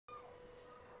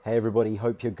Hey everybody,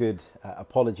 hope you're good.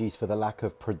 Apologies for the lack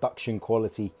of production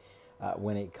quality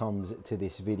when it comes to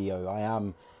this video. I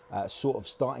am sort of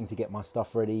starting to get my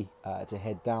stuff ready to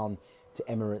head down to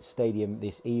Emirates Stadium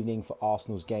this evening for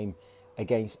Arsenal's game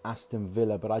against Aston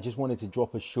Villa. But I just wanted to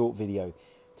drop a short video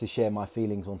to share my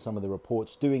feelings on some of the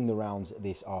reports doing the rounds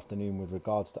this afternoon with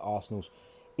regards to Arsenal's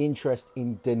interest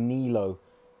in Danilo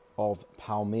of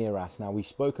Palmeiras. Now, we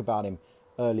spoke about him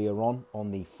earlier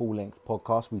on the full-length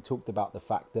podcast. We talked about the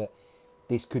fact that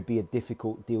this could be a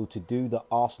difficult deal to do, that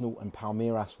Arsenal and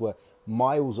Palmeiras were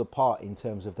miles apart in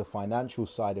terms of the financial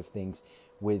side of things,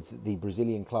 with the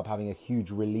Brazilian club having a huge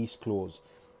release clause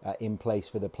in place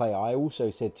for the player. I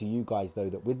also said to you guys, though,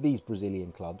 that with these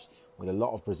Brazilian clubs, with a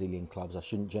lot of Brazilian clubs, I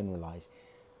shouldn't generalise,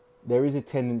 there is a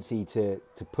tendency to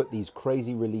put these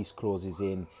crazy release clauses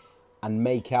in and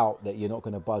make out that you're not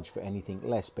going to budge for anything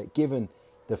less. But given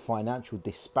the financial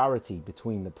disparity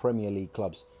between the Premier League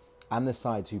clubs and the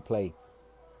sides who play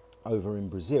over in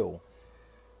Brazil,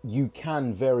 you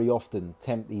can very often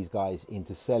tempt these guys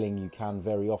into selling. You can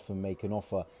very often make an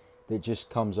offer that just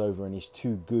comes over and is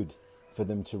too good for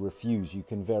them to refuse. You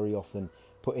can very often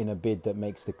put in a bid that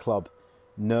makes the club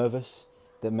nervous,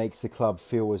 that makes the club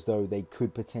feel as though they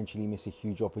could potentially miss a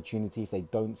huge opportunity if they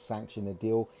don't sanction the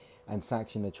deal and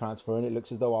sanction the transfer. And it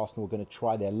looks as though Arsenal are going to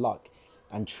try their luck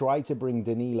and try to bring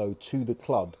Danilo to the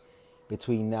club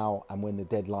between now and when the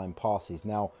deadline passes.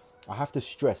 Now, I have to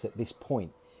stress at this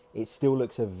point, it still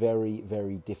looks a very,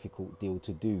 very difficult deal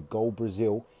to do. Goal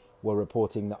Brazil were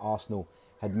reporting that Arsenal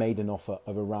had made an offer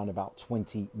of around about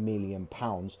 £20 million.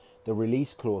 The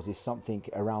release clause is something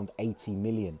around 80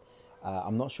 million.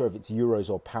 I'm not sure if it's euros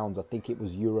or pounds. I think it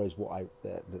was euros,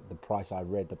 the price I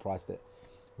read, the price that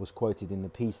was quoted in the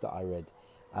piece that I read.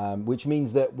 Which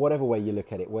means that whatever way you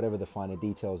look at it, whatever the finer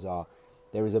details are,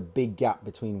 there is a big gap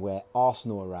between where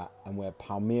Arsenal are at and where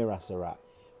Palmeiras are at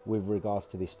with regards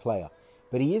to this player.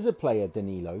 But he is a player,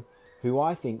 Danilo, who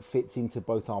I think fits into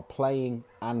both our playing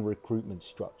and recruitment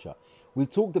structure. We've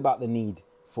talked about the need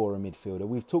for a midfielder.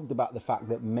 We've talked about the fact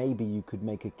that maybe you could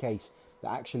make a case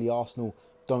that actually Arsenal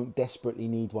don't desperately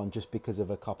need one just because of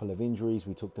a couple of injuries.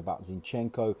 We talked about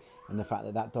Zinchenko and the fact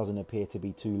that that doesn't appear to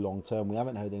be too long term. We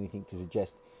haven't heard anything to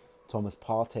suggest Thomas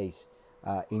Partey's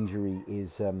injury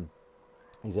is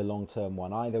a long term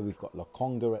one either. We've got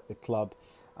Lokonga at the club.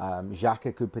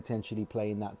 Xhaka could potentially play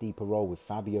in that deeper role with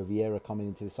Fabio Vieira coming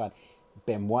into the side.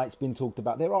 Ben White's been talked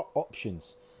about. There are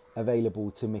options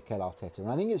available to Mikel Arteta. And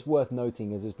I think it's worth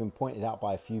noting, as has been pointed out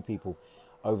by a few people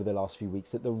over the last few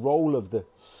weeks, that the role of the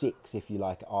six, if you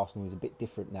like, at Arsenal is a bit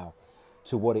different now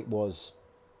to what it was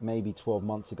maybe 12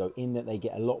 months ago, in that they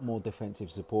get a lot more defensive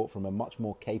support from a much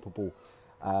more capable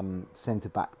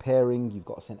centre-back pairing. You've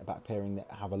got a centre-back pairing that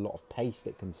have a lot of pace,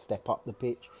 that can step up the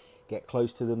pitch, get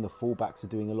close to them. The full-backs are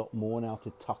doing a lot more now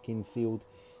to tuck in field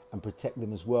and protect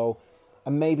them as well.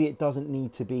 And maybe it doesn't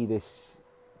need to be this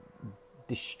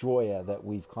destroyer that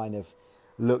we've kind of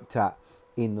looked at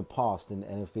in the past and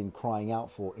have been crying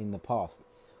out for in the past.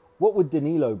 What would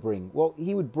Danilo bring? Well,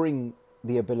 he would bring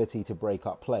the ability to break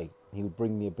up play. He would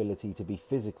bring the ability to be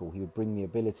physical. He would bring the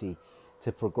ability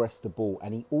to progress the ball.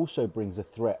 And he also brings a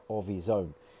threat of his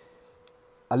own.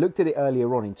 I looked at it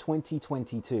earlier on in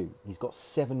 2022. He's got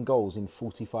 7 goals in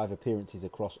 45 appearances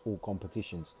across all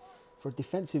competitions. For a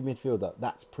defensive midfielder,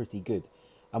 that's pretty good.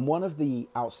 And one of the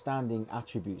outstanding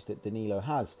attributes that Danilo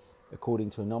has, according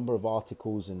to a number of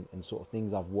articles and sort of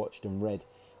things I've watched and read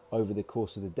over the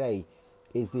course of the day,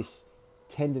 is this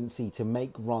tendency to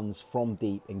make runs from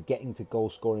deep and getting to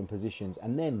goal-scoring positions,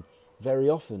 and then very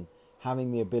often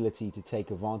having the ability to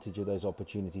take advantage of those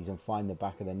opportunities and find the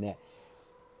back of the net.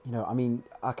 You know, I mean,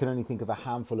 I can only think of a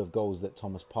handful of goals that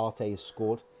Thomas Partey has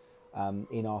scored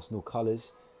in Arsenal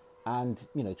colours. And,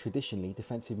 you know, traditionally,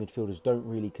 defensive midfielders don't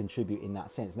really contribute in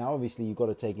that sense. Now, obviously, you've got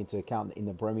to take into account that in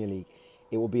the Premier League,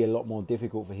 it will be a lot more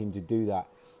difficult for him to do that.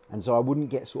 And so I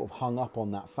wouldn't get sort of hung up on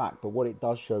that fact. But what it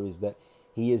does show is that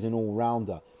he is an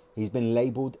all-rounder. He's been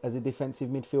labelled as a defensive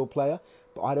midfield player,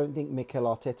 but I don't think Mikel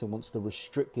Arteta wants to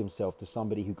restrict himself to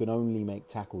somebody who can only make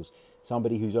tackles,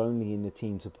 somebody who's only in the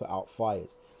team to put out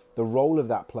fires. The role of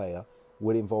that player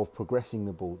would involve progressing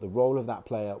the ball. The role of that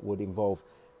player would involve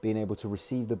being able to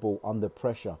receive the ball under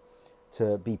pressure,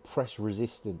 to be press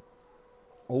resistant.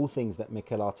 All things that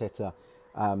Mikel Arteta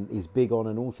is big on,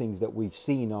 and all things that we've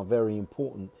seen are very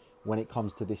important when it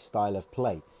comes to this style of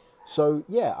play. So,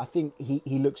 yeah, I think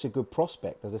he looks a good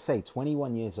prospect. As I say,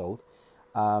 21 years old,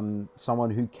 someone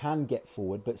who can get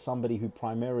forward, but somebody who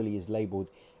primarily is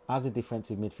labelled as a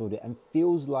defensive midfielder and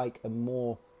feels like a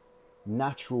more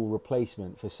natural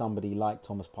replacement for somebody like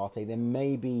Thomas Partey than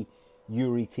maybe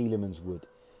Yuri Tielemans would.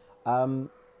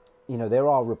 you know, there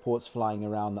are reports flying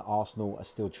around that Arsenal are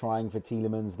still trying for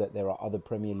Tielemans, that there are other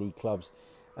Premier League clubs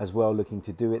as well looking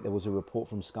to do it. There was a report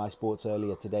from Sky Sports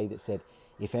earlier today that said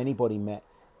if anybody met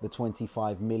the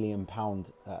 £25 million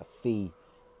fee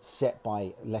set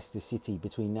by Leicester City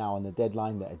between now and the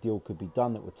deadline, that a deal could be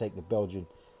done that would take the Belgian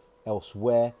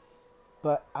elsewhere.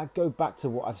 But I go back to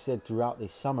what I've said throughout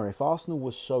this summer. If Arsenal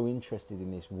was so interested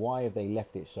in this, why have they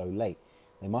left it so late?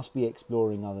 They must be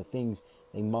exploring other things.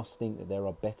 They must think that there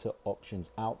are better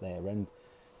options out there. And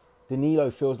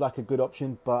Danilo feels like a good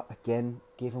option. But again,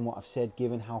 given what I've said,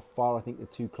 given how far I think the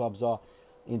two clubs are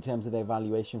in terms of their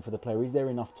valuation for the player, is there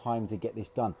enough time to get this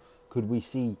done? Could we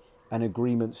see an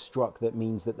agreement struck that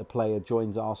means that the player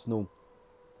joins Arsenal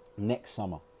next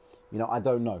summer? You know, I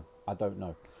don't know.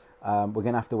 We're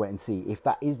going to have to wait and see. If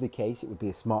that is the case, it would be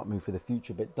a smart move for the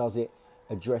future. But does it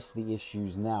address the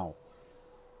issues now?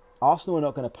 Arsenal are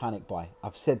not going to panic buy.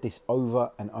 I've said this over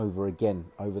and over again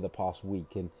over the past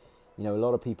week. And, you know, a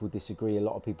lot of people disagree. A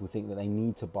lot of people think that they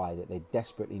need to buy, that they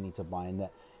desperately need to buy, and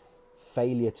that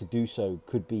failure to do so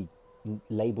could be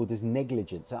labelled as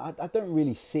negligence. I don't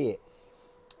really see it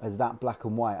as that black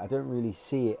and white. I don't really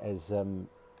see it as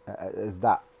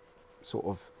that sort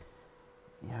of,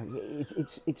 you know,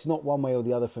 it's not one way or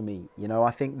the other for me. You know, I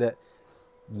think that,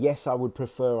 yes, I would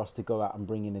prefer us to go out and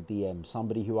bring in a DM,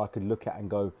 somebody who I could look at and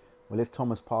go, well, if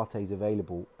Thomas Partey is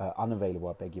unavailable,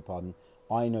 I beg your pardon,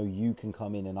 I know you can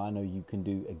come in and I know you can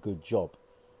do a good job.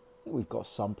 I think we've got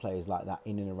some players like that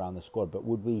in and around the squad, but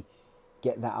would we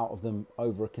get that out of them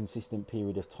over a consistent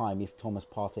period of time if Thomas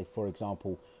Partey, for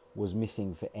example, was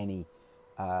missing for any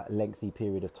lengthy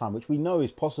period of time, which we know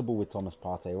is possible with Thomas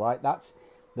Partey, right? That's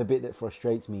the bit that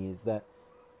frustrates me, is that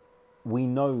we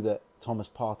know that Thomas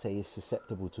Partey is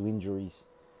susceptible to injuries,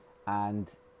 and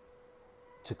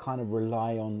to kind of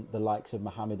rely on the likes of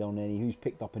Mohamed El-Neni, who's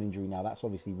picked up an injury now, that's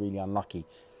obviously really unlucky.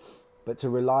 But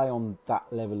to rely on that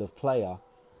level of player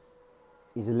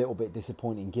is a little bit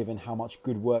disappointing given how much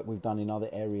good work we've done in other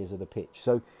areas of the pitch.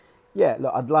 So, yeah,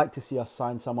 look, I'd like to see us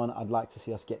sign someone. I'd like to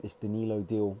see us get this Danilo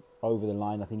deal over the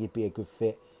line. I think it'd be a good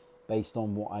fit based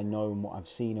on what I know and what I've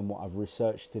seen and what I've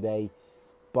researched today.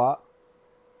 But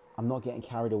I'm not getting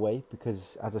carried away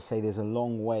because, as I say, there's a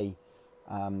long way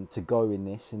to go in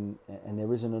this, and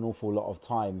there isn't an awful lot of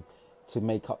time to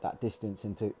make up that distance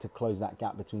and to close that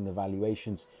gap between the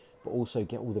valuations, but also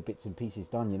get all the bits and pieces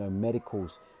done. You know,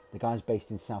 medicals. The guy's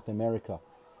based in South America.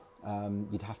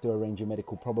 You'd have to arrange a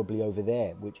medical probably over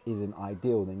there, which isn't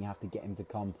ideal. Then you have to get him to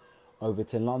come over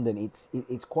to London.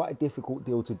 It's quite a difficult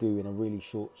deal to do in a really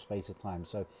short space of time.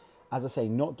 So, as I say,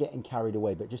 not getting carried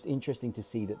away, but just interesting to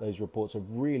see that those reports have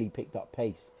really picked up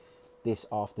pace this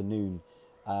afternoon,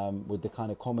 with the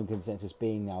kind of common consensus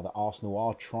being now that Arsenal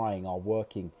are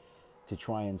working to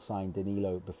try and sign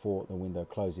Danilo before the window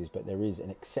closes. But there is an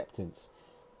acceptance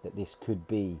that this could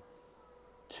be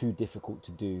too difficult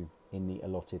to do in the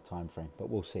allotted time frame, but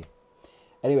we'll see.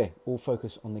 Anyway, all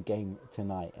focus on the game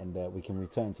tonight, and we can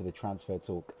return to the transfer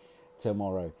talk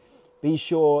tomorrow. Be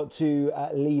sure to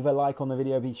leave a like on the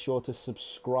video. Be sure to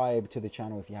subscribe to the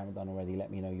channel if you haven't done already.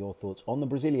 Let me know your thoughts on the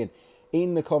Brazilian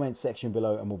in the comments section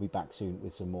below, and we'll be back soon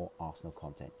with some more Arsenal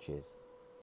content. Cheers.